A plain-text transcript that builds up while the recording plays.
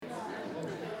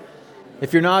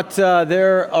If you're not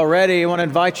there already, I want to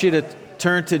invite you to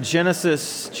turn to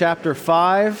Genesis chapter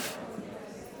 5.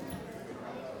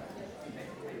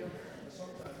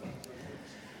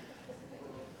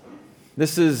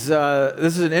 This is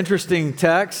an interesting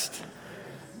text.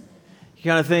 You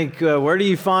kind of think, where do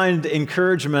you find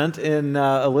encouragement in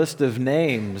a list of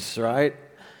names, right?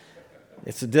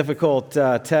 It's a difficult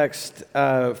text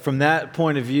from that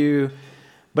point of view,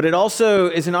 but it also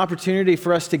is an opportunity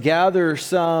for us to gather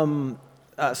some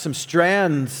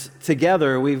strands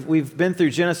together. We've been through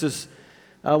Genesis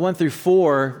 1 through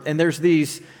 4, and there's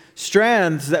these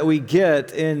strands that we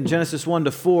get in Genesis 1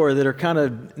 to 4 that are kind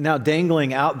of now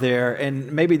dangling out there,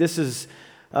 and maybe this is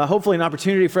hopefully an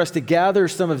opportunity for us to gather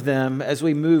some of them as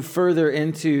we move further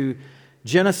into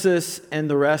Genesis and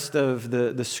the rest of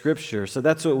the Scripture. So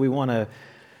that's what we want to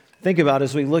think about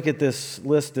as we look at this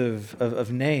list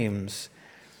of names.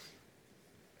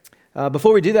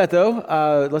 Before we do that,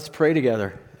 though, let's pray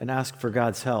together and ask for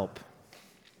God's help.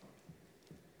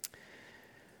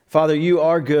 Father, you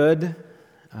are good.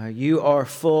 You are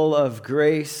full of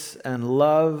grace and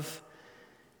love.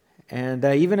 And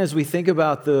even as we think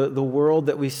about the world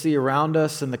that we see around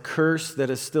us and the curse that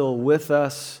is still with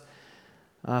us,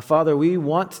 Father, we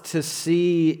want to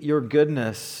see your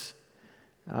goodness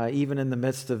even in the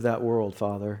midst of that world,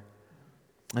 Father.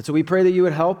 And so we pray that you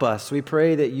would help us. We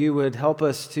pray that you would help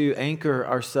us to anchor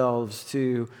ourselves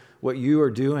to what you are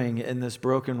doing in this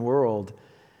broken world.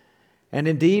 And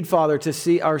indeed, Father, to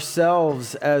see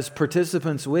ourselves as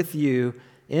participants with you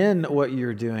in what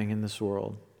you're doing in this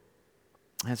world.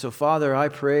 And so, Father, I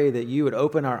pray that you would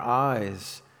open our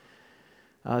eyes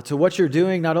to what you're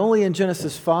doing, not only in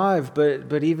Genesis 5,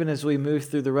 but even as we move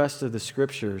through the rest of the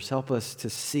Scriptures. Help us to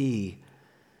see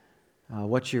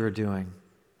what you are doing.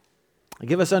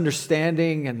 Give us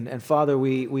understanding, and Father,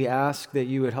 we ask that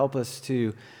you would help us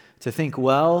to think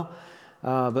well.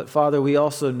 But Father, we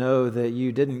also know that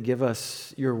you didn't give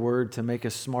us your word to make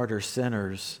us smarter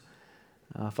sinners.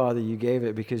 Father, you gave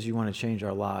it because you want to change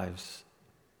our lives.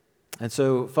 And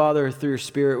so, Father, through your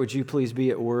Spirit, would you please be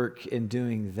at work in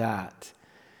doing that?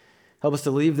 Help us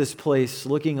to leave this place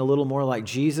looking a little more like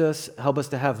Jesus. Help us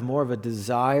to have more of a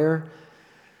desire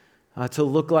to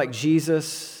look like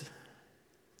Jesus,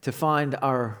 to find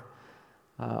our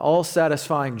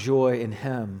all-satisfying joy in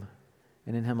Him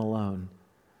and in Him alone.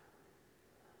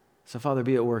 So, Father,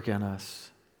 be at work in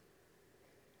us.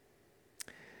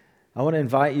 I want to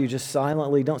invite you just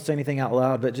silently, don't say anything out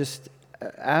loud, but just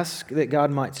ask that God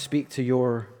might speak to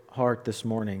your heart this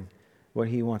morning, what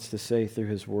He wants to say through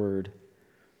His Word.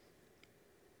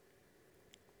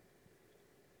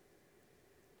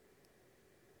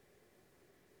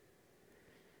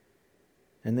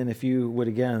 And then if you would,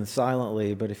 again,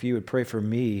 silently, but if you would pray for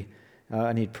me,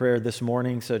 I need prayer this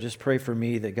morning, so just pray for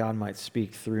me that God might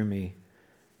speak through me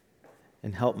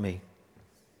and help me.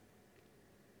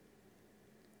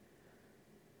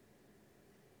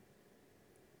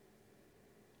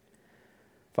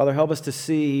 Father, help us to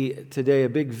see today a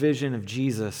big vision of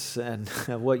Jesus and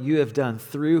what you have done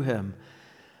through Him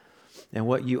and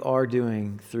what you are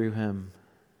doing through Him.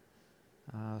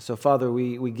 So, Father,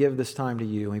 we give this time to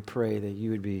you, and we pray that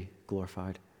you would be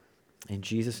glorified. In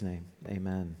Jesus' name,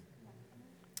 amen.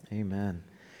 Amen.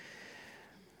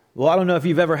 Well, I don't know if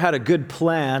you've ever had a good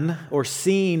plan or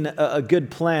seen a good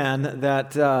plan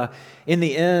that in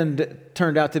the end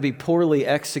turned out to be poorly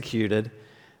executed.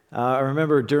 I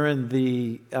remember during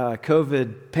the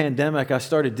COVID pandemic, I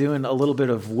started doing a little bit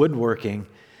of woodworking.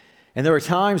 And there were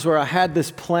times where I had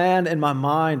this plan in my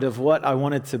mind of what I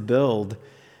wanted to build,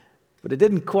 but it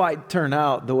didn't quite turn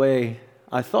out the way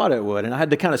I thought it would. And I had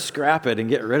to kind of scrap it and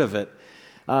get rid of it.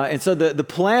 And so the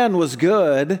plan was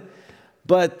good,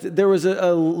 but there was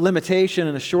a limitation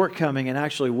and a shortcoming in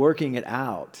actually working it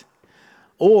out.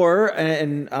 Or,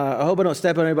 and I hope I don't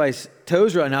step on anybody's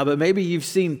toes right now, but maybe you've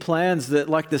seen plans that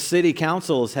like the city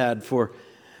council has had for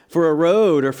a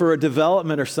road or for a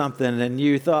development or something, and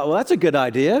you thought, well, that's a good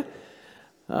idea.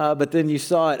 But then you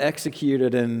saw it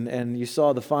executed and you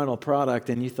saw the final product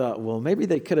and you thought, well, maybe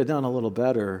they could have done a little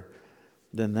better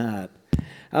than that.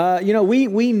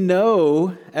 We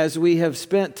know as we have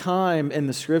spent time in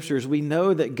the Scriptures, we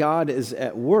know that God is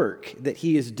at work, that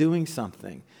He is doing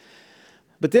something.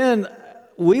 But then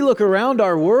we look around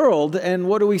our world and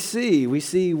what do we see? We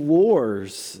see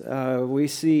wars. We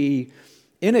see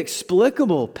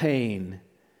inexplicable pain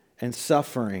and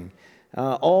suffering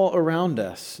all around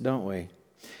us, don't we?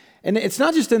 And it's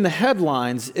not just in the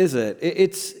headlines, is it?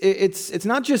 It's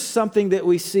not just something that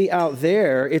we see out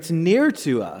there. It's near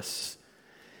to us.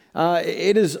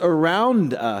 It is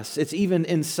around us. It's even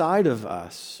inside of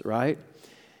us, right?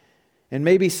 And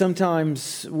maybe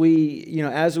sometimes we,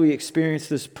 as we experience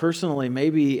this personally,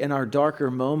 maybe in our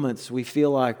darker moments, we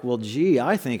feel like, well, gee,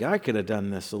 I think I could have done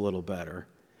this a little better.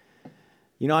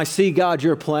 I see, God,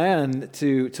 your plan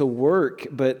to work,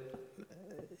 but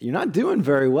you're not doing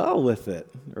very well with it,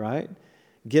 right?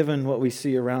 Given what we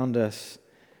see around us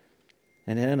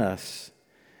and in us.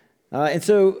 And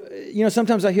so,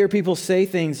 sometimes I hear people say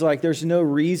things like, there's no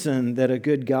reason that a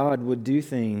good God would do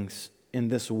things in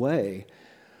this way.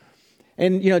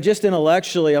 And, just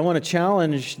intellectually, I want to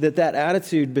challenge that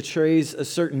attitude betrays a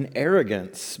certain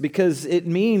arrogance, because it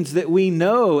means that we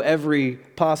know every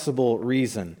possible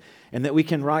reason and that we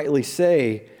can rightly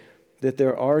say that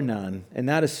there are none. And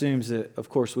that assumes that, of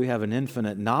course, we have an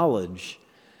infinite knowledge,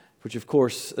 which, of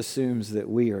course, assumes that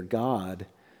we are God.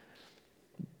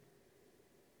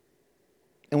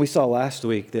 And we saw last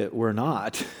week that we're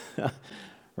not,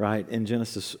 right, in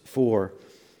Genesis 4.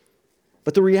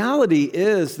 But the reality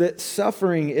is that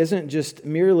suffering isn't just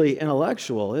merely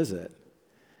intellectual, is it?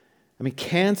 I mean,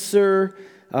 cancer,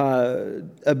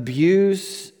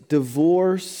 abuse,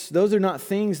 divorce, those are not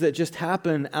things that just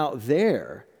happen out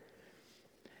there.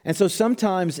 And so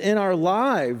sometimes in our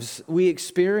lives, we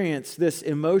experience this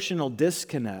emotional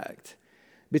disconnect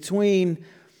between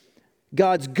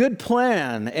God's good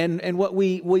plan and what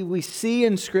we see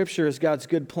in Scripture as God's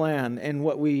good plan and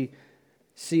what we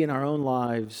see in our own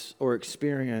lives or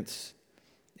experience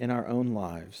in our own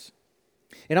lives.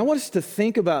 And I want us to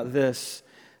think about this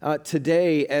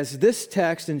today as this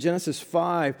text in Genesis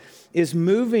 5 is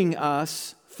moving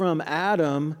us from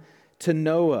Adam to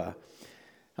Noah.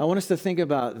 I want us to think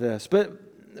about this.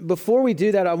 But before we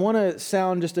do that, I want to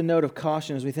sound just a note of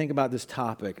caution as we think about this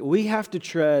topic. We have to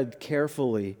tread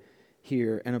carefully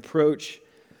here and approach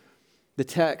the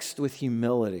text with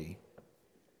humility.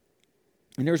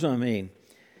 And here's what I mean.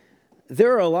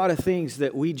 There are a lot of things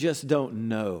that we just don't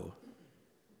know.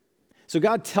 So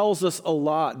God tells us a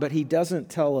lot, but He doesn't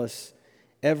tell us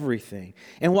everything.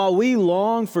 And while we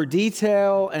long for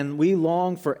detail and we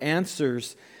long for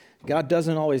answers, God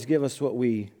doesn't always give us what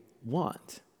we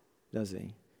want, does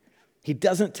He? He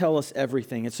doesn't tell us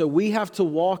everything. And so we have to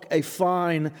walk a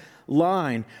fine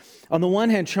line. On the one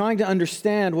hand, trying to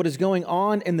understand what is going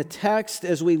on in the text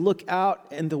as we look out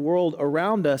in the world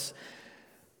around us,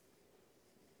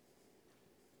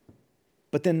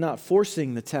 but then not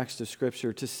forcing the text of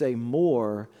Scripture to say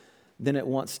more than it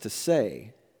wants to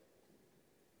say,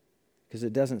 because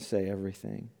it doesn't say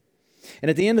everything. And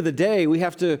at the end of the day, we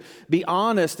have to be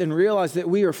honest and realize that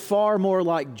we are far more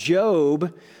like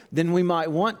Job than we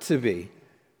might want to be.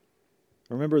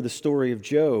 Remember the story of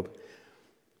Job.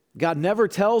 God never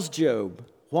tells Job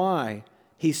why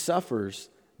he suffers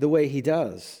the way he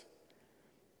does.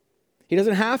 He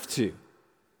doesn't have to.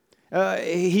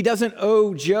 He doesn't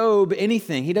owe Job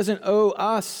anything. He doesn't owe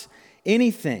us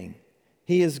anything.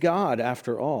 He is God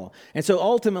after all. And so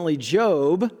ultimately,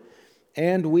 Job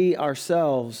and we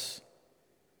ourselves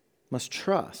must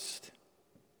trust.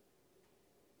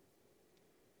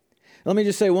 Let me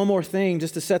just say one more thing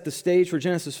just to set the stage for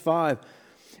Genesis 5.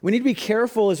 We need to be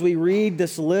careful as we read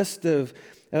this list of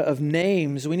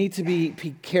names. We need to be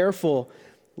careful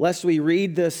lest we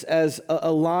read this as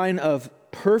a line of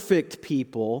perfect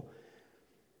people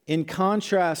in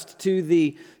contrast to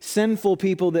the sinful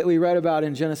people that we read about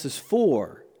in Genesis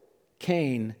 4,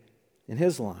 Cain and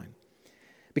his line.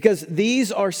 Because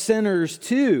these are sinners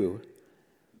too.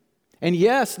 And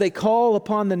yes, they call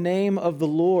upon the name of the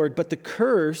Lord, but the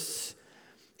curse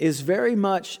is very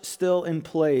much still in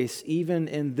place, even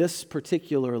in this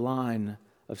particular line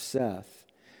of Seth.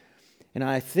 And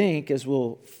I think, as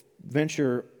we'll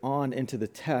venture on into the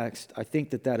text, I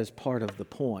think that is part of the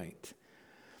point.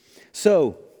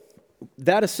 So,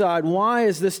 that aside, why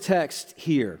is this text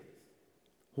here?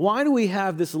 Why do we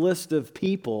have this list of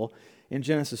people in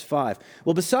Genesis 5?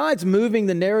 Well, besides moving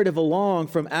the narrative along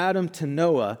from Adam to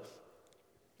Noah,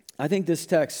 I think this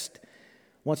text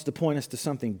wants to point us to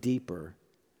something deeper.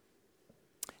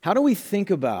 How do we think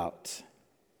about,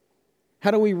 how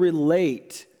do we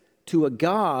relate to a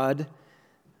God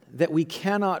that we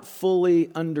cannot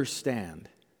fully understand?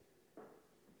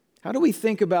 How do we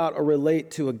think about or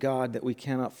relate to a God that we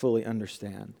cannot fully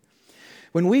understand?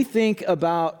 When we think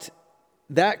about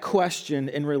that question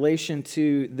in relation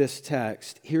to this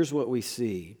text, here's what we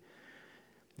see.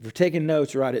 If you're taking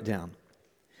notes, write it down.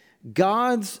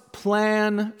 God's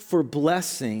plan for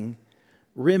blessing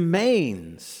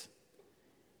remains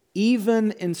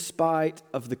even in spite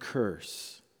of the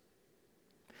curse.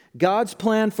 God's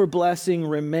plan for blessing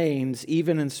remains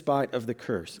even in spite of the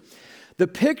curse. The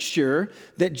picture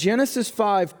that Genesis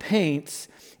 5 paints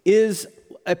is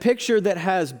a picture that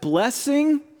has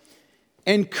blessing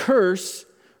and curse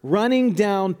running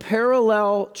down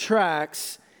parallel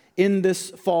tracks in this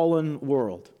fallen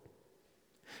world.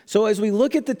 So as we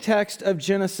look at the text of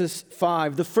Genesis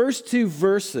 5, the first two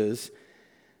verses,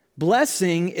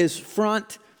 blessing is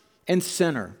front and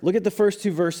center. Look at the first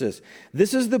two verses.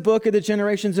 This is the book of the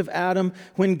generations of Adam.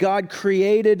 When God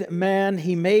created man,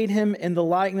 he made him in the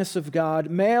likeness of God.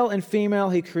 Male and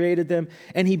female, he created them,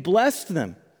 and he blessed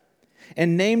them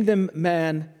and named them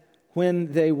man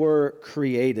when they were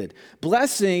created.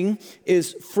 Blessing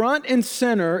is front and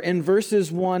center in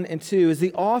verses 1 and 2 as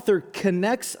the author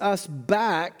connects us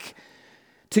back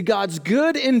to God's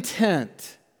good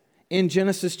intent in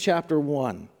Genesis chapter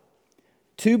 1.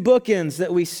 Two bookends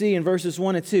that we see in verses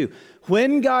 1 and 2.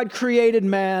 When God created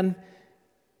man,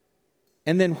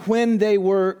 and then when they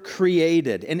were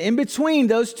created. And in between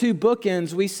those two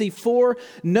bookends, we see four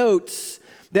notes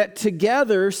that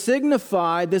together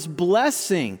signify this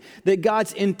blessing, that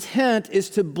God's intent is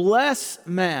to bless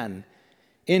man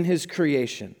in his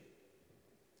creation.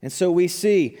 And so we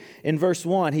see in verse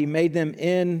 1, he made them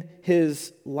in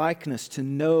his likeness to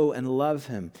know and love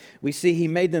him. We see he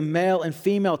made them male and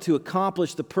female to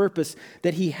accomplish the purpose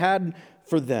that he had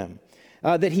for them.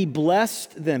 That he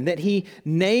blessed them, that he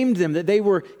named them, that they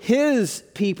were his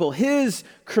people, his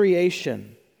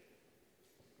creation.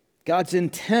 God's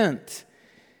intent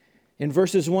in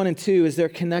verses 1 and 2, as they're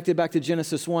connected back to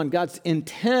Genesis 1, God's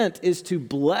intent is to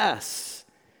bless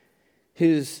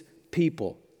his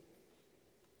people.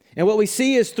 And what we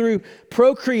see is through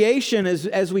procreation,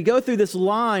 as we go through this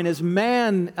line, as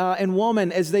man and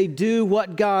woman, as they do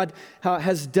what God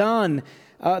has done,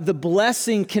 the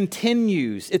blessing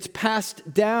continues. It's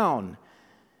passed down.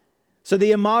 So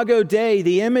the Imago Dei,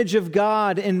 the image of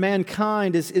God in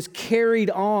mankind, is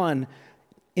carried on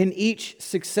in each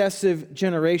successive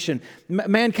generation.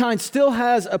 Mankind still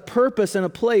has a purpose and a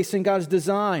place in God's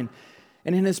design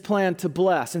and in his plan to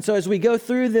bless. And so as we go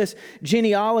through this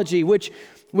genealogy, which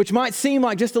might seem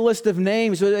like just a list of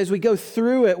names, but as we go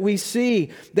through it, we see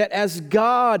that as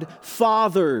God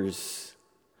fathers,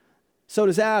 so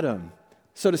does Adam,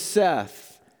 so does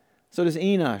Seth, so does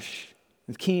Enosh,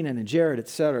 and Kenan and Jared,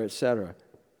 etc., etc.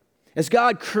 As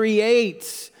God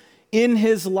creates in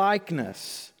his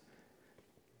likeness,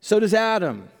 so does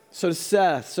Adam, so does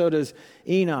Seth, so does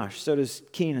Enosh, so does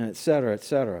Kenan, etc.,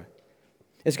 etc.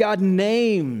 As God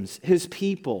names his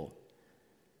people,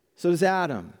 so does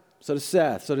Adam, so does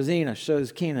Seth, so does Enosh, so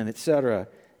does Kenan, etc.,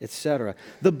 etc.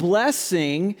 The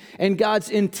blessing and God's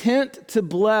intent to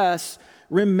bless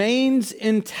remains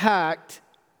intact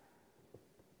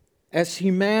as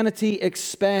humanity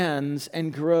expands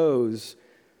and grows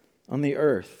on the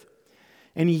earth.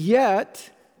 And yet,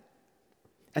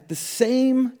 at the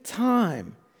same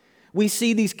time, we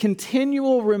see these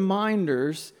continual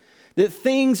reminders that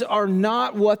things are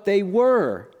not what they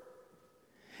were.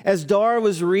 As Dara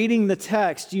was reading the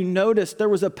text, you noticed there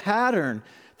was a pattern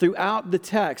throughout the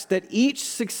text that each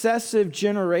successive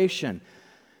generation,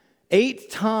 8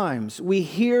 times, we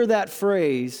hear that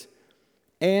phrase,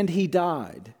 and he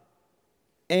died,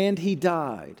 and he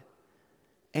died,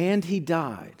 and he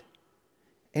died,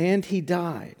 and he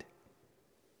died.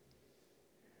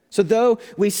 So though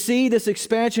we see this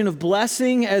expansion of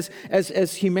blessing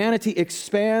as humanity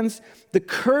expands, the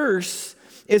curse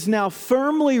is now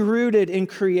firmly rooted in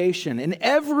creation, and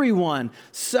everyone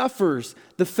suffers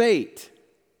the fate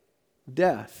of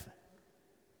death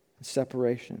and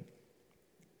separation.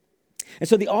 And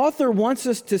so the author wants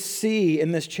us to see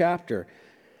in this chapter,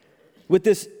 with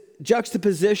this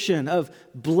juxtaposition of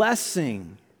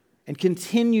blessing and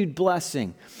continued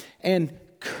blessing and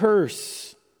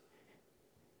curse,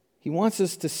 he wants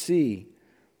us to see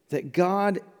that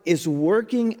God is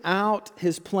working out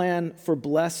his plan for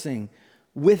blessing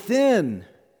within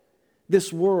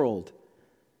this world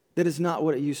that is not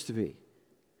what it used to be.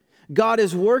 God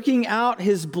is working out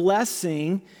his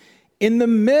blessing in the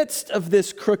midst of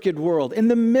this crooked world, in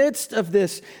the midst of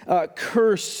this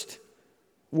cursed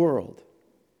world.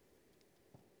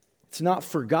 It's not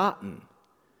forgotten.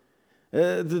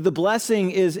 The blessing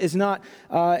is not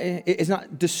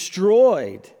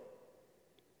destroyed.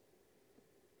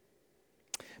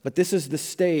 But this is the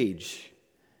stage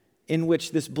in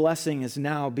which this blessing is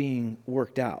now being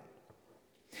worked out.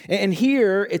 And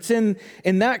here, it's in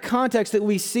that context that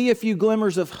we see a few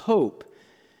glimmers of hope.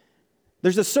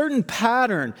 There's a certain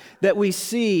pattern that we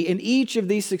see in each of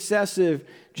these successive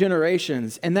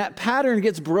generations, and that pattern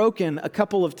gets broken a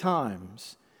couple of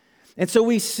times. And so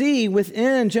we see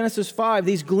within Genesis 5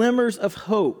 these glimmers of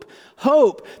hope.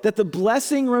 Hope that the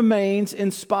blessing remains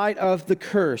in spite of the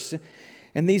curse.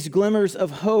 And these glimmers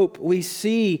of hope we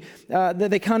see that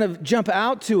they kind of jump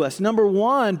out to us. Number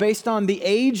one, based on the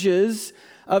ages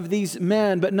of these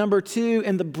men, but number two,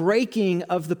 in the breaking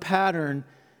of the pattern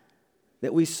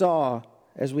that we saw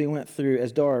as we went through,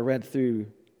 as Dara read through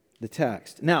the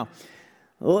text. Now,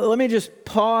 let me just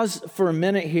pause for a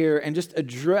minute here and just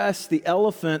address the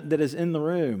elephant that is in the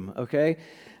room, okay?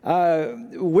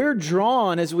 We're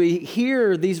drawn, as we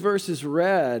hear these verses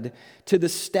read, to the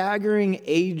staggering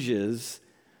ages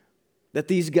that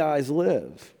these guys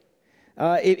live.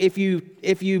 If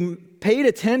you paid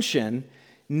attention,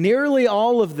 nearly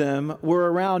all of them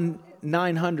were around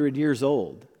 900 years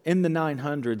old, in the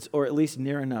 900s, or at least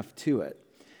near enough to it.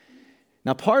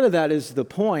 Now, part of that is the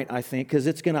point, I think, because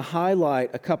it's going to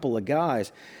highlight a couple of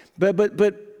guys.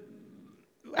 But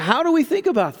how do we think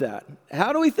about that?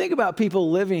 How do we think about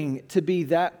people living to be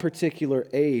that particular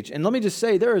age? And let me just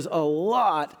say, there is a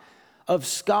lot of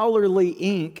scholarly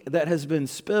ink that has been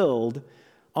spilled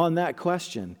on that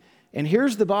question. And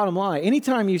here's the bottom line.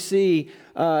 Anytime you see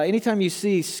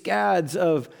scads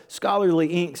of scholarly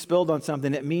ink spilled on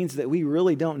something, it means that we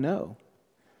really don't know.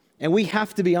 And we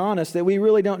have to be honest that we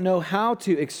really don't know how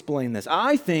to explain this.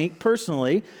 I think,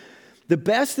 personally, the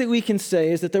best that we can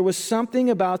say is that there was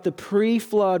something about the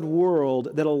pre-flood world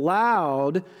that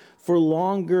allowed for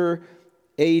longer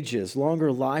ages, longer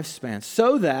lifespans,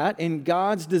 so that in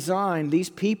God's design, these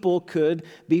people could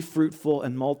be fruitful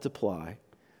and multiply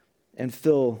and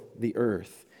fill the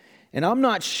earth. And I'm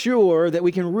not sure that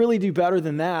we can really do better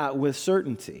than that with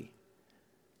certainty.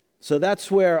 So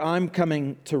that's where I'm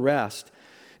coming to rest.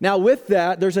 Now, with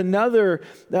that, there's another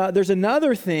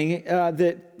thing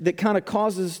that kind of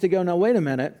causes us to go, now, wait a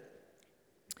minute.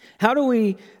 How do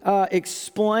we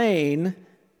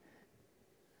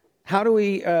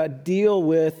deal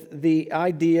with the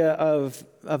idea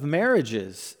of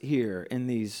marriages here in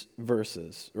these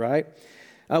verses, right?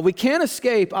 We can't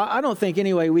escape, I don't think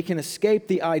anyway, we can escape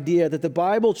the idea that the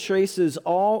Bible traces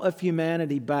all of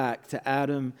humanity back to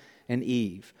Adam and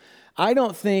Eve. I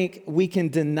don't think we can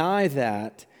deny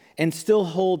that and still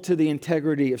hold to the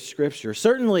integrity of Scripture.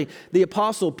 Certainly, the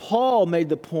Apostle Paul made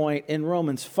the point in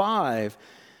Romans 5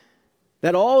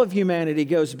 that all of humanity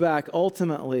goes back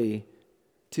ultimately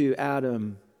to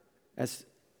Adam as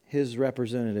his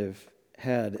representative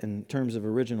head in terms of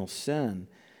original sin.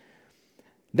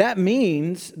 That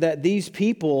means that these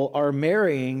people are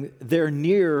marrying their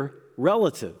near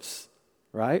relatives,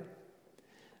 right?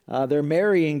 They're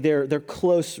marrying their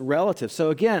close relatives.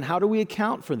 So again, how do we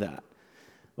account for that?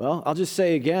 Well, I'll just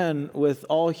say again, with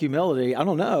all humility, I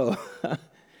don't know.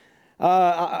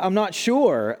 I'm not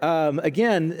sure.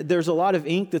 Again, there's a lot of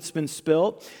ink that's been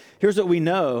spilt. Here's what we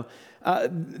know.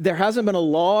 There hasn't been a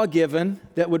law given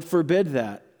that would forbid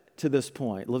that to this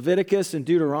point. Leviticus and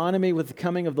Deuteronomy, with the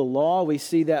coming of the law, we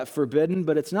see that forbidden,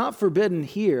 but it's not forbidden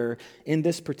here in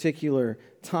this particular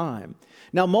time.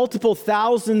 Now, multiple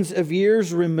thousands of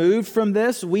years removed from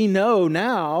this, we know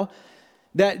now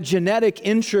that genetic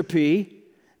entropy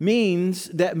means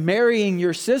that marrying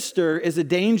your sister is a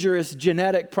dangerous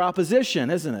genetic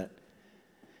proposition, isn't it?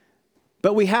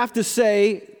 But we have to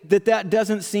say that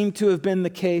doesn't seem to have been the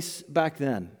case back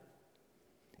then.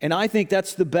 And I think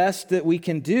that's the best that we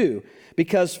can do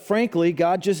because, frankly,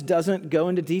 God just doesn't go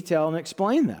into detail and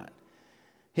explain that.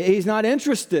 He's not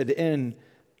interested in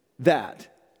that.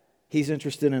 He's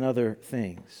interested in other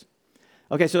things.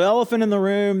 Okay, so elephant in the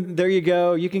room, there you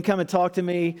go. You can come and talk to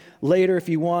me later if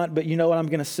you want, but you know what I'm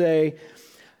going to say.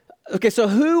 Okay, so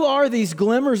who are these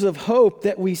glimmers of hope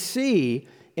that we see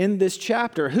in this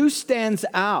chapter? Who stands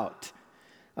out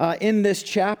in this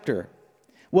chapter?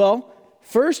 Well,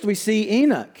 first we see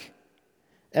Enoch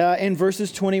in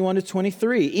verses 21 to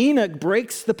 23. Enoch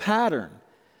breaks the pattern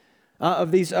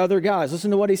of these other guys. Listen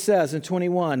to what he says in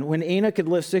 21. When Enoch had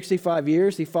lived 65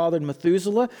 years, he fathered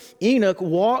Methuselah. Enoch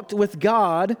walked with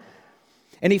God,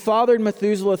 and he fathered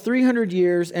Methuselah 300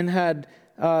 years and had,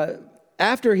 Enoch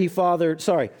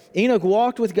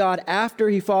walked with God after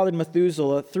he fathered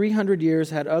Methuselah 300 years,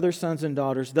 had other sons and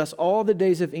daughters. Thus all the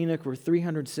days of Enoch were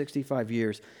 365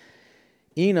 years.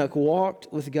 Enoch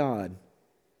walked with God,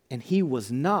 and he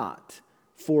was not,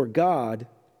 for God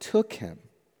took him.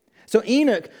 So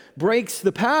Enoch breaks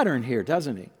the pattern here,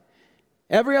 doesn't he?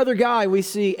 Every other guy we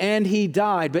see, and he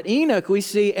died. But Enoch we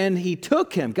see, and he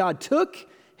took him. God took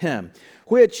him,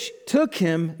 which took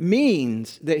him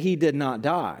means that he did not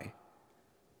die.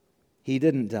 He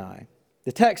didn't die.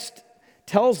 The text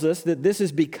tells us that this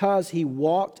is because he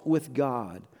walked with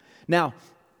God. Now,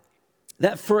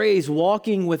 that phrase,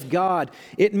 walking with God,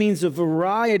 it means a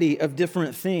variety of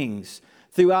different things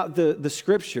throughout the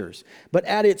Scriptures. But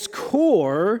at its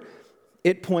core,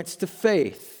 it points to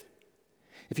faith.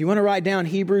 If you want to write down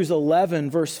Hebrews 11,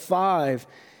 verse 5,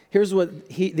 here's what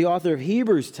the author of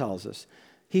Hebrews tells us.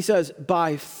 He says,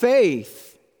 by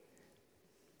faith,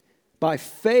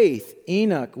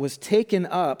 Enoch was taken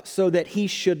up so that he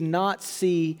should not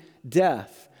see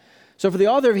death. So for the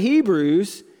author of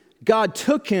Hebrews, God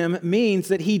took him means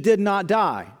that he did not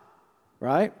die,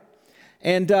 right?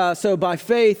 And so by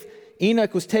faith,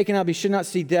 Enoch was taken up, he should not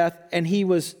see death, and he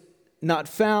was not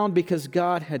found because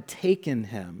God had taken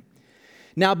him.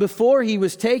 Now, before he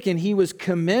was taken, he was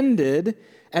commended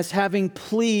as having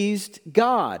pleased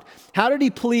God. How did he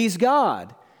please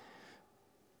God?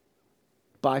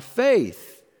 By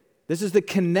faith. This is the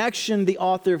connection the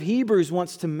author of Hebrews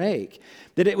wants to make,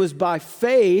 that it was by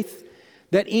faith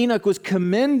that Enoch was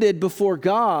commended before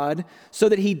God so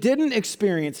that he didn't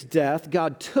experience death.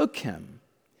 God took him.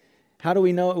 How do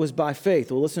we know it was by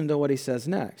faith? Well, listen to what he says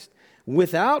next.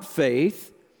 Without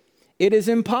faith, it is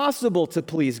impossible to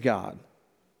please God.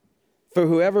 For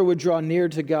whoever would draw near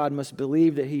to God must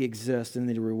believe that he exists and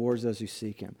that he rewards those who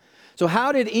seek him. So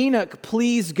how did Enoch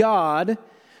please God,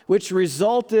 which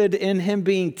resulted in him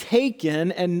being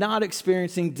taken and not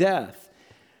experiencing death?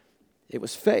 It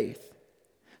was faith.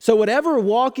 So whatever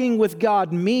walking with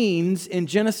God means in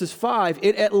Genesis 5,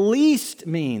 it at least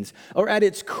means, or at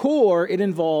its core, it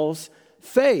involves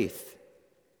faith.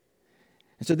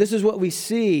 And so this is what we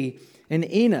see in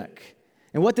Enoch.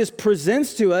 And what this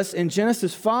presents to us in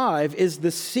Genesis 5 is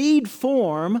the seed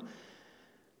form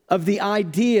of the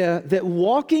idea that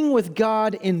walking with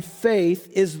God in faith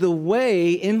is the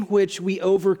way in which we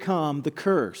overcome the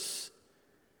curse.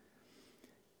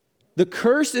 The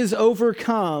curse is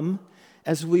overcome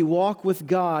as we walk with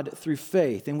God through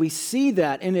faith. And we see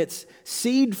that in its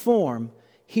seed form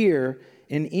here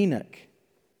in Enoch.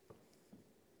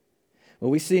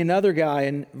 Well, we see another guy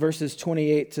in verses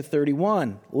 28 to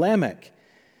 31, Lamech.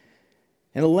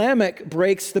 And Lamech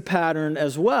breaks the pattern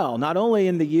as well, not only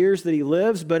in the years that he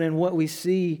lives, but in what we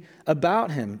see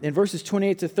about him. In verses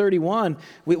 28 to 31,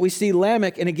 we see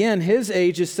Lamech, and again, his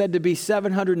age is said to be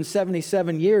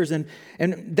 777 years, and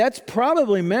that's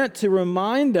probably meant to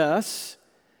remind us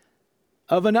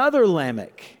of another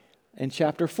Lamech in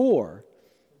chapter 4,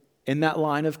 in that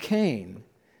line of Cain.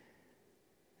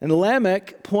 And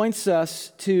Lamech points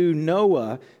us to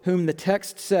Noah, whom the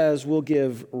text says will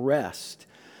give rest.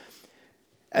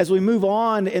 As we move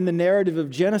on in the narrative of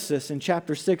Genesis in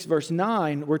chapter 6, verse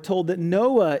 9, we're told that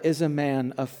Noah is a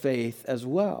man of faith as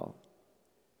well.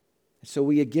 So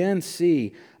we again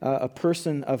see a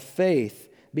person of faith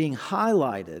being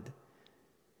highlighted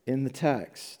in the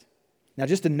text. Now,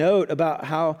 just a note about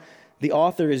how the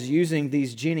author is using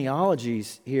these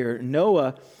genealogies here.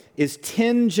 Noah is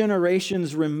 10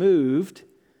 generations removed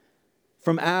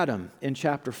from Adam in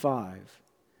chapter 5.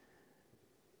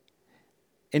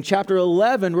 In chapter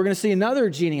 11, we're going to see another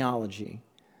genealogy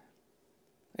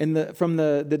from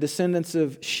the descendants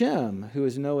of Shem, who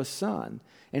is Noah's son.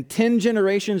 And 10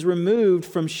 generations removed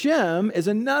from Shem is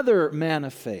another man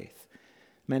of faith,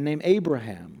 a man named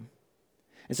Abraham.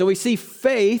 And so we see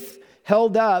faith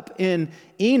held up in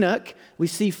Enoch, we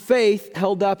see faith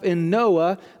held up in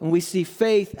Noah, and we see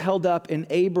faith held up in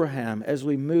Abraham as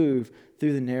we move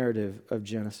through the narrative of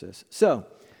Genesis. So,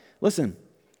 listen.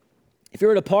 If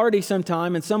you're at a party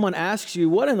sometime and someone asks you,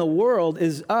 what in the world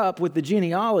is up with the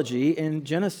genealogy in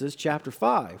Genesis chapter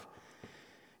 5?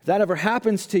 If that ever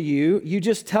happens to you, you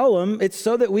just tell them it's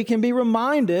so that we can be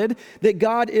reminded that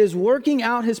God is working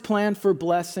out his plan for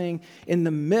blessing in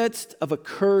the midst of a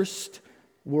cursed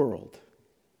world.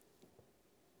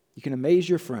 You can amaze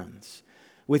your friends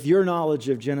with your knowledge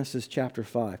of Genesis chapter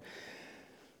 5.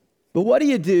 But what do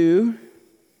you do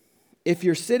if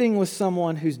you're sitting with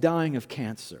someone who's dying of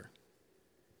cancer?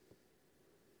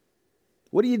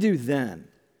 What do you do then?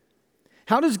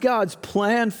 How does God's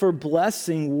plan for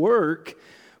blessing work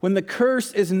when the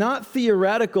curse is not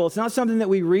theoretical? It's not something that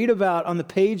we read about on the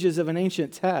pages of an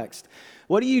ancient text.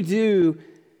 What do you do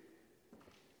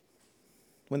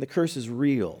when the curse is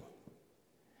real?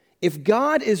 If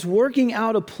God is working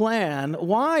out a plan,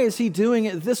 why is he doing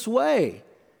it this way?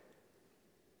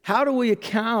 How do we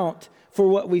account for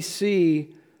what we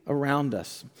see around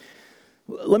us?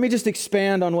 Let me just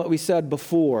expand on what we said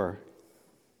before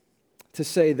to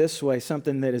say this way,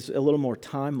 something that is a little more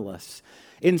timeless.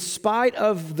 In spite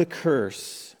of the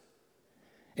curse,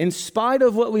 in spite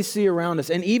of what we see around us,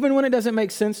 and even when it doesn't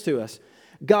make sense to us,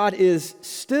 God is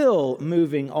still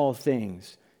moving all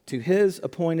things to his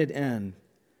appointed end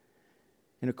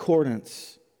in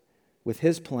accordance with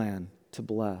his plan to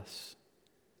bless.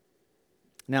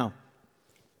 Now,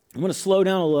 I'm going to slow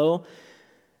down a little,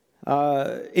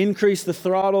 increase the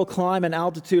throttle, climb in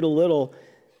altitude a little.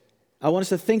 I want us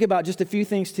to think about just a few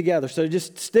things together. So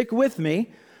just stick with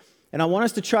me, and I want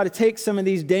us to try to take some of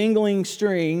these dangling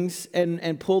strings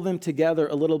and pull them together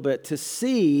a little bit to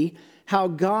see how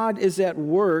God is at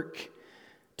work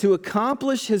to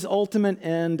accomplish his ultimate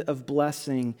end of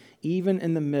blessing, even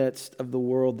in the midst of the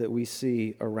world that we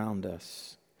see around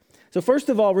us. So first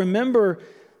of all, remember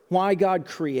why God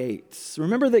creates.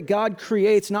 Remember that God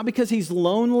creates not because he's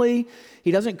lonely. He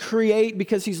doesn't create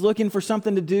because he's looking for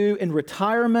something to do in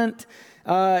retirement.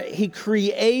 He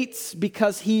creates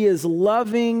because he is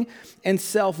loving and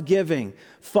self-giving.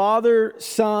 Father,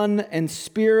 Son, and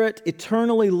Spirit,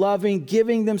 eternally loving,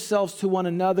 giving themselves to one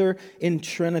another in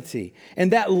Trinity.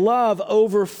 And that love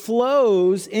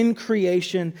overflows in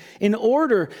creation in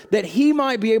order that he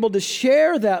might be able to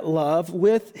share that love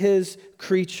with his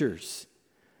creatures.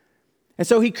 And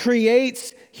so he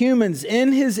creates humans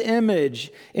in his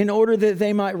image in order that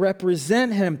they might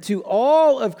represent him to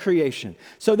all of creation,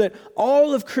 so that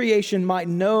all of creation might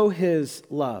know his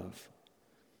love.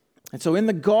 And so in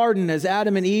the garden, as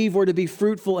Adam and Eve were to be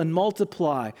fruitful and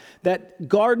multiply, that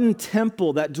garden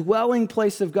temple, that dwelling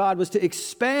place of God was to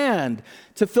expand,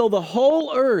 to fill the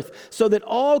whole earth, so that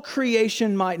all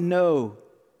creation might know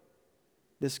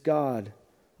this God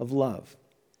of love.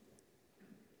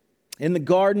 In the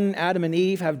garden, Adam and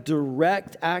Eve have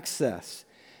direct access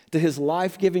to his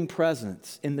life-giving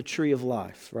presence in the tree of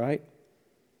life, right?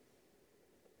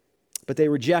 But they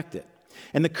reject it.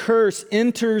 And the curse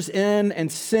enters in,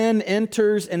 and sin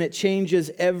enters, and it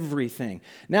changes everything.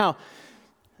 Now,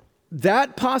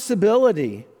 that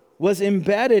possibility was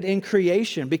embedded in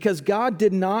creation because God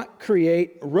did not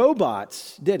create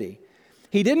robots, did he?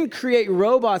 He didn't create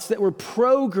robots that were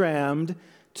programmed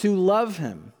to love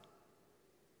him.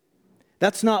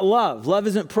 That's not love. Love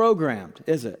isn't programmed,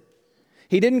 is it?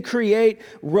 He didn't create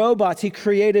robots. He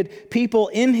created people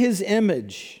in his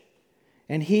image.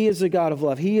 And he is a God of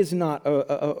love. He is not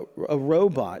a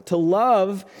robot. To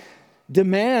love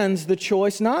demands the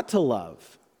choice not to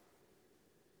love.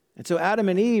 And so Adam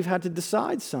and Eve had to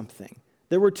decide something.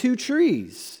 There were two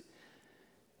trees.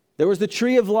 There was the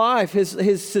tree of life,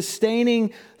 his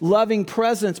sustaining, loving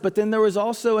presence. But then there was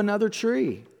also another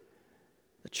tree.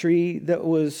 A tree that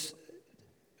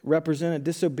represented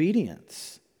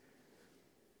disobedience.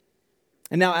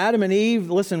 And now Adam and Eve,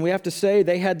 listen, we have to say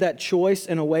they had that choice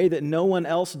in a way that no one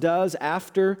else does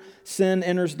after sin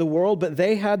enters the world, but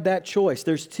they had that choice.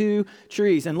 There's two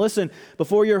trees. And listen,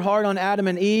 before you're hard on Adam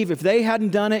and Eve, if they hadn't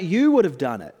done it, you would have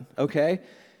done it, okay?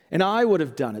 And I would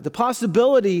have done it. The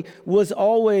possibility was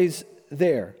always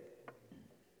there.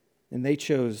 And they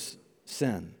chose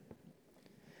sin.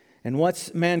 And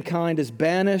once mankind is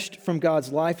banished from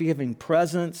God's life-giving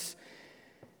presence,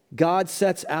 God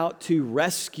sets out to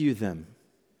rescue them,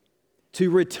 to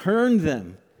return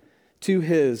them to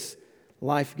his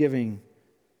life-giving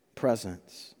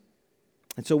presence.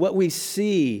 And so what we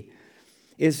see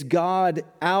is God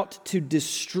out to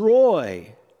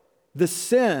destroy the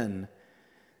sin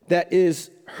that is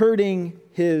hurting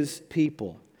his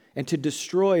people and to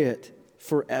destroy it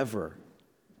forever.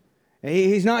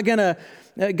 God's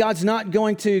not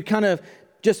going to kind of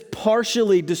just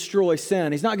partially destroy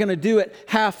sin. He's not going to do it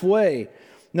halfway.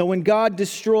 No, when God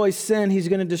destroys sin, he's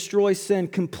going to destroy sin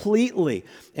completely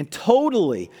and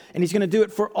totally, and he's going to do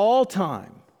it for all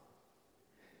time.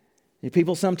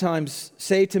 People sometimes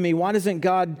say to me, why doesn't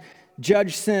God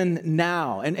judge sin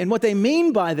now? And what they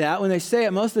mean by that, when they say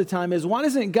it most of the time, is why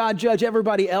doesn't God judge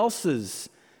everybody else's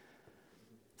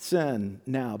sin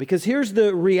now? Because here's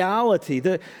the reality.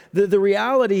 The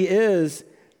reality is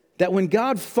that when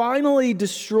God finally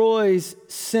destroys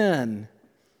sin,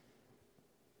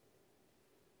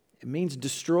 it means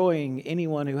destroying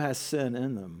anyone who has sin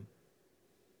in them.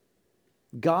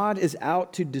 God is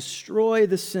out to destroy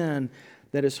the sin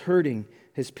that is hurting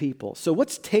his people. So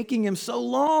what's taking him so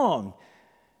long?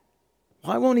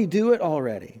 Why won't he do it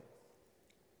already?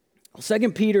 Well,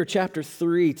 2 Peter chapter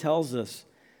 3 tells us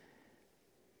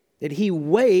that he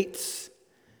waits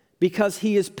because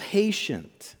he is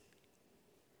patient.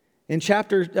 In 2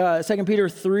 Peter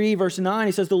 3, verse 9,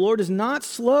 he says, "The Lord is not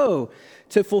slow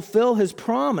to fulfill his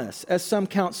promise, as some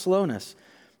count slowness,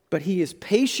 but he is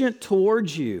patient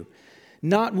towards you,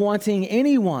 not wanting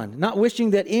anyone, not wishing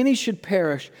that any should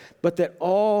perish, but that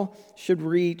all should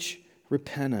reach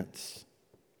repentance."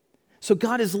 So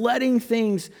God is letting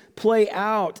things play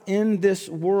out in this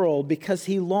world because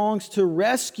he longs to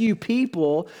rescue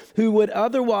people who would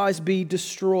otherwise be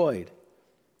destroyed,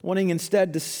 wanting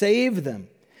instead to save them,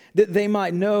 that they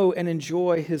might know and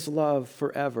enjoy his love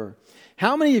forever.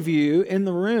 How many of you in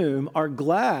the room are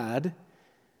glad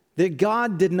that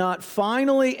God did not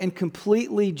finally and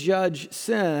completely judge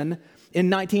sin in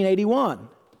 1981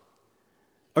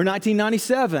 or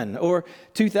 1997 or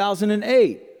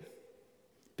 2008.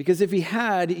 Because if he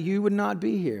had, you would not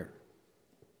be here.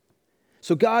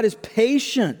 So God is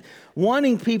patient,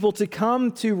 wanting people to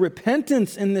come to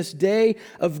repentance in this day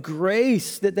of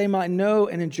grace that they might know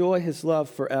and enjoy his love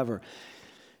forever.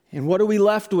 And what are we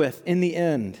left with in the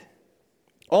end?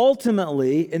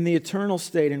 Ultimately, in the eternal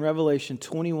state in Revelation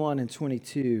 21 and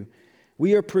 22,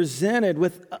 we are presented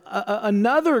with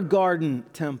another garden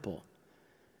temple,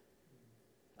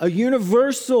 a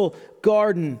universal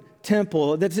garden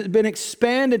temple that's been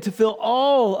expanded to fill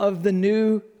all of the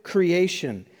new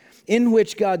creation, in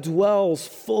which God dwells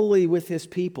fully with his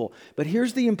people. But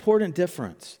here's the important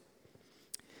difference.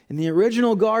 In the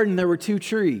original garden, there were 2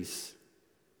 trees.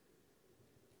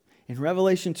 In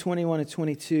Revelation 21 and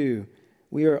 22,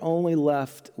 we are only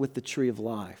left with the tree of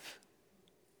life.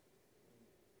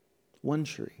 1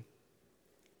 tree.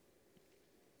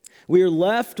 We are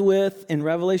left with, in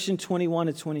Revelation 21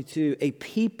 and 22, a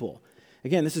people.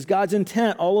 Again, this is God's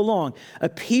intent all along. A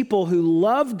people who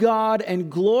love God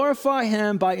and glorify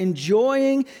him by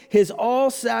enjoying his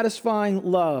all-satisfying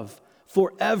love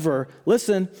forever.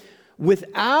 Listen,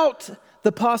 without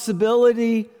the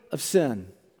possibility of sin.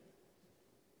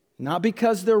 Not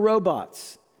because they're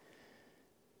robots,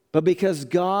 but because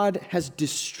God has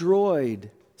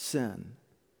destroyed sin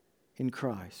in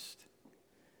Christ.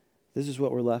 This is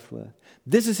what we're left with.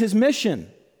 This is his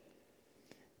mission.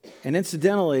 And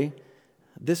incidentally,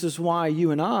 this is why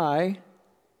you and I,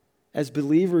 as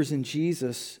believers in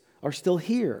Jesus, are still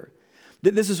here.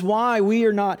 This is why we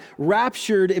are not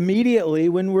raptured immediately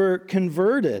when we're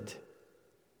converted.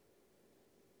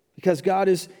 Because God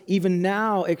is even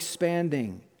now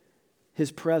expanding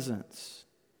his presence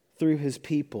through his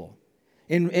people.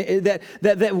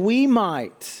 That we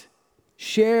might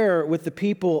share with the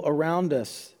people around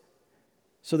us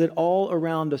so that all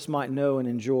around us might know and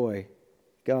enjoy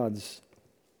God's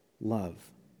love.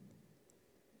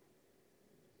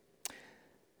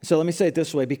 So let me say it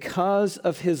this way. Because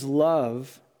of his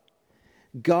love,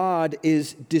 God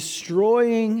is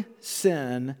destroying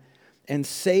sin and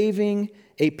saving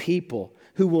a people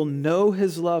who will know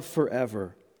his love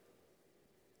forever,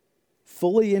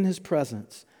 fully in his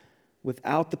presence,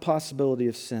 without the possibility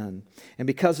of sin. And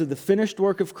because of the finished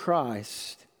work of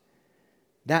Christ,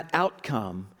 that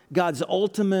outcome, God's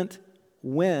ultimate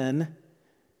win,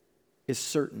 is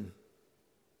certain.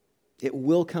 It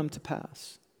will come to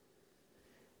pass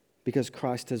because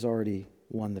Christ has already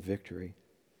won the victory.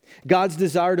 God's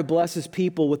desire to bless his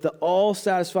people with the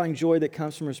all-satisfying joy that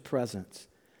comes from his presence.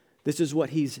 This is what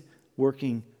he's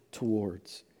working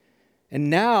towards. And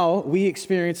now we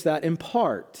experience that in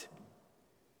part,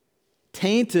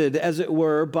 tainted, as it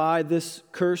were, by this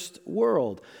cursed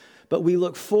world. But we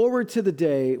look forward to the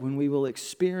day when we will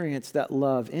experience that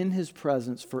love in his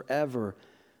presence forever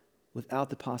without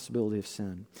the possibility of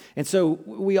sin. And so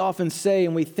we often say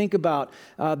and we think about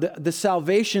the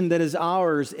salvation that is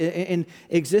ours in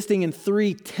existing in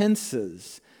 3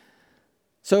 tenses.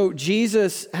 So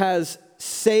Jesus has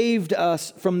saved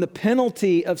us from the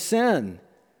penalty of sin.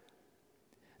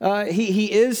 He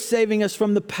is saving us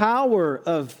from the power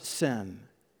of sin.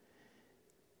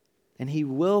 And he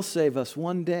will save us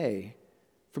one day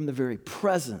from the very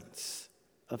presence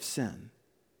of sin.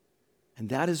 And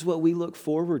that is what we look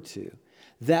forward to.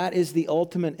 That is the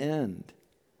ultimate end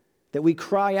that we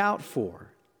cry out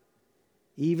for,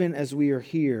 even as we are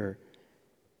here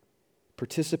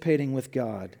participating with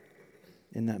God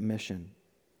in that mission.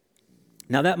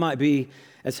 Now, that might be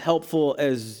as helpful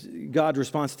as God's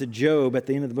response to Job at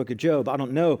the end of the book of Job. I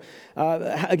don't know.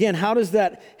 Again, how does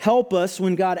that help us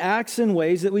when God acts in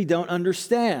ways that we don't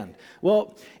understand?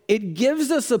 Well, it gives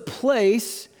us a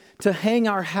place to hang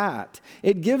our hat.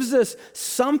 It gives us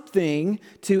something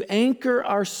to anchor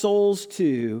our souls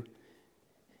to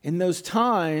in those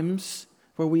times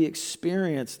where we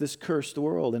experience this cursed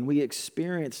world and we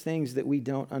experience things that we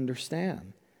don't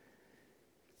understand.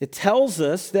 It tells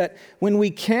us that when we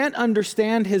can't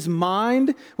understand his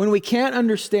mind, when we can't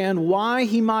understand why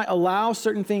he might allow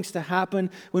certain things to happen,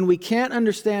 when we can't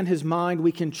understand his mind,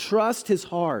 we can trust his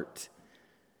heart.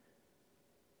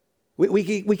 We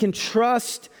can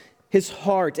trust his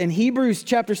heart. And Hebrews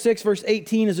chapter 6, verse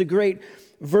 18 is a great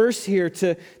verse here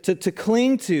to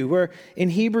cling to, where in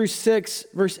Hebrews 6,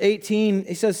 verse 18,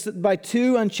 he says, by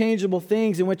 2 unchangeable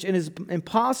things in which it is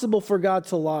impossible for God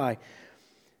to lie,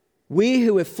 we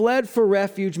who have fled for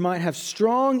refuge might have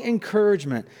strong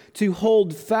encouragement to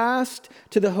hold fast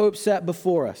to the hope set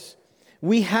before us.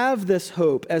 We have this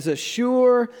hope as a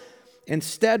sure and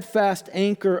steadfast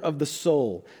anchor of the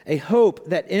soul, a hope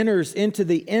that enters into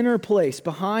the inner place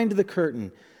behind the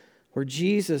curtain, where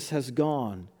Jesus has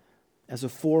gone as a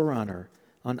forerunner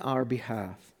on our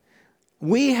behalf.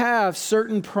 We have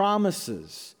certain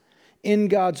promises in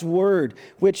God's Word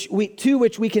to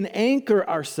which we can anchor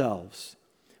ourselves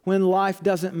when life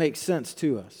doesn't make sense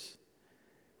to us,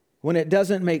 when it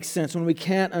doesn't make sense, when we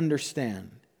can't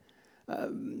understand.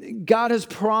 God has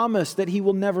promised that He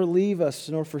will never leave us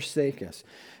nor forsake us.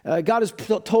 God has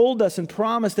told us and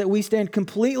promised that we stand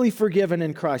completely forgiven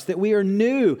in Christ, that we are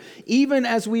new, even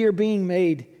as we are being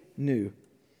made new.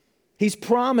 He's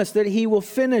promised that He will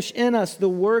finish in us the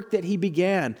work that He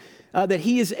began, that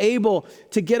He is able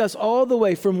to get us all the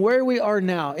way from where we are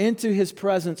now into His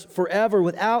presence forever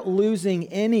without losing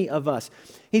any of us.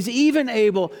 He's even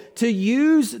able to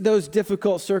use those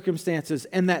difficult circumstances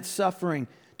and that suffering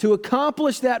to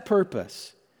accomplish that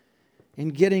purpose in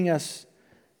getting us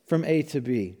from A to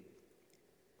B.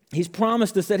 He's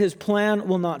promised us that His plan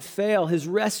will not fail. His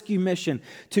rescue mission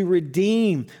to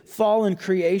redeem fallen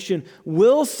creation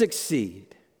will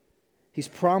succeed. He's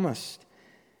promised.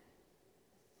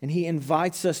 And He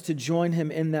invites us to join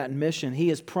Him in that mission. He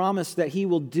has promised that He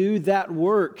will do that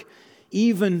work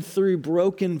even through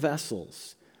broken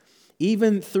vessels,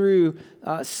 even through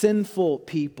sinful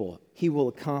people. He will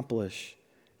accomplish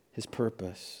His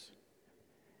purpose.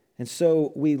 And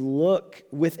so we look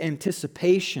with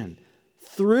anticipation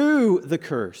through the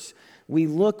curse. We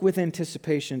look with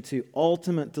anticipation to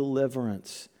ultimate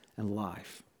deliverance and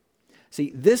life.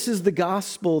 See, this is the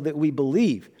gospel that we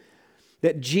believe,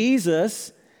 that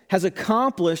Jesus has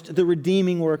accomplished the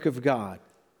redeeming work of God,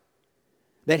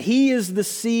 that He is the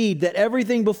seed that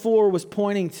everything before was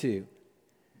pointing to,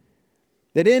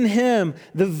 that in Him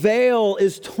the veil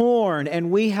is torn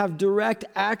and we have direct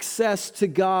access to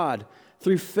God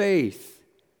through faith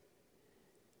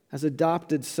as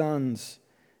adopted sons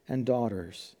and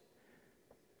daughters.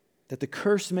 That the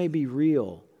curse may be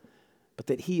real, but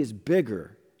that He is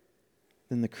bigger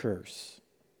than the curse.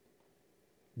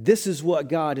 This is what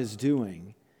God is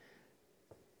doing.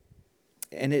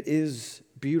 And it is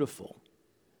beautiful,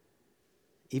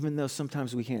 even though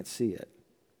sometimes we can't see it.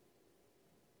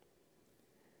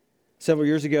 Several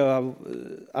years ago,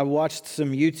 I watched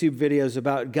some YouTube videos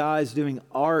about guys doing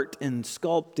art and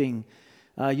sculpting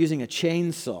using a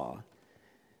chainsaw.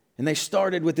 And they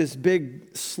started with this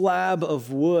big slab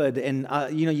of wood. And,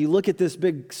 you look at this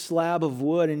big slab of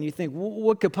wood and you think,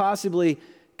 what could possibly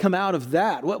come out of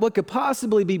that? What could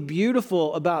possibly be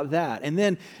beautiful about that? And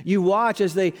then you watch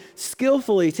as they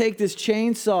skillfully take this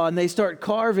chainsaw and they start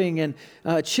carving and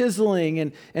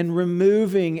chiseling and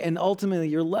removing, and ultimately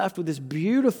you're left with this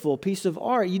beautiful piece of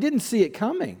art. You didn't see it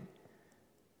coming.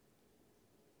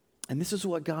 And this is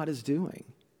what God is doing.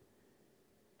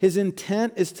 His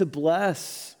intent is to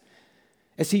bless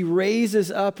as He raises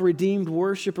up redeemed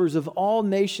worshipers of all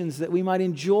nations, that we might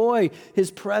enjoy His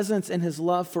presence and His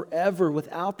love forever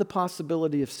without the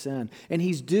possibility of sin. And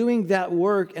He's doing that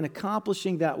work and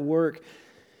accomplishing that work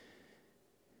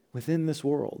within this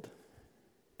world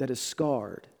that is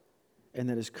scarred and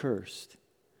that is cursed.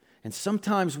 And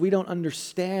sometimes we don't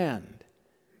understand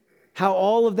how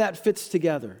all of that fits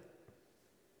together.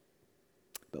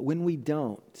 But when we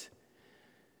don't,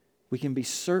 we can be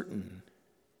certain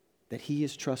that He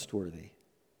is trustworthy,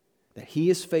 that He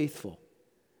is faithful,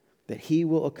 that He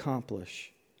will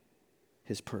accomplish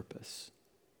His purpose.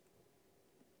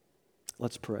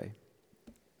 Let's pray.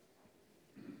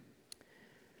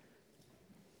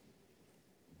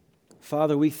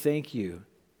 Father, we thank You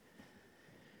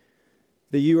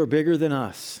that You are bigger than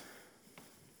us,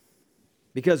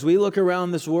 because we look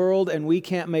around this world and we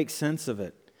can't make sense of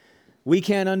it. We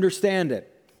can't understand it.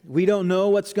 We don't know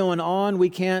what's going on. We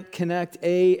can't connect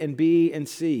A and B and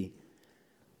C.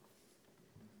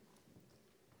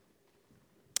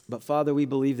 But Father, we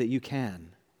believe that You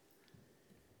can.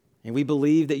 And we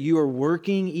believe that You are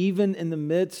working even in the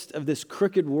midst of this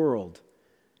crooked world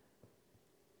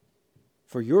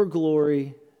for Your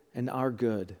glory and our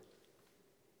good.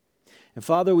 And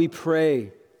Father, we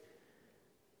pray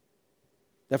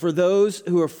that for those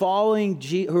who are following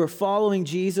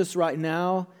Jesus right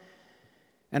now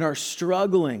and are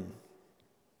struggling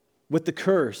with the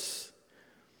curse,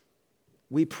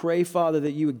 we pray, Father,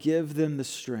 that You would give them the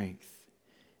strength,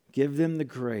 give them the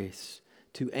grace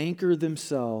to anchor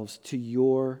themselves to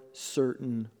Your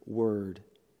certain word,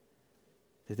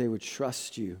 that they would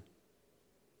trust You.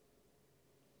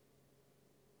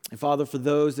 And Father, for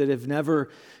those that have never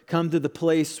come to the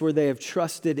place where they have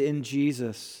trusted in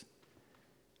Jesus,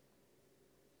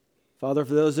 Father,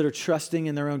 for those that are trusting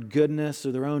in their own goodness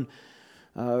or their own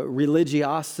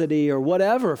religiosity or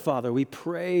whatever, Father, we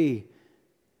pray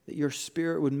that Your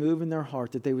Spirit would move in their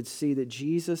heart, that they would see that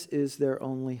Jesus is their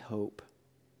only hope.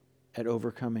 at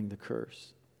overcoming the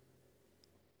curse.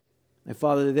 And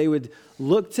Father, that they would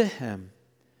look to Him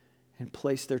and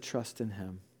place their trust in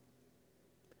Him.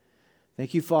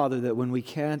 Thank you, Father, that when we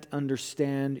can't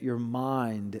understand your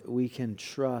mind, we can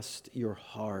trust your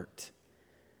heart.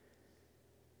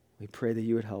 We pray that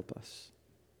you would help us.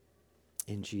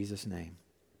 In Jesus' name,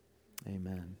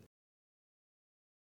 amen.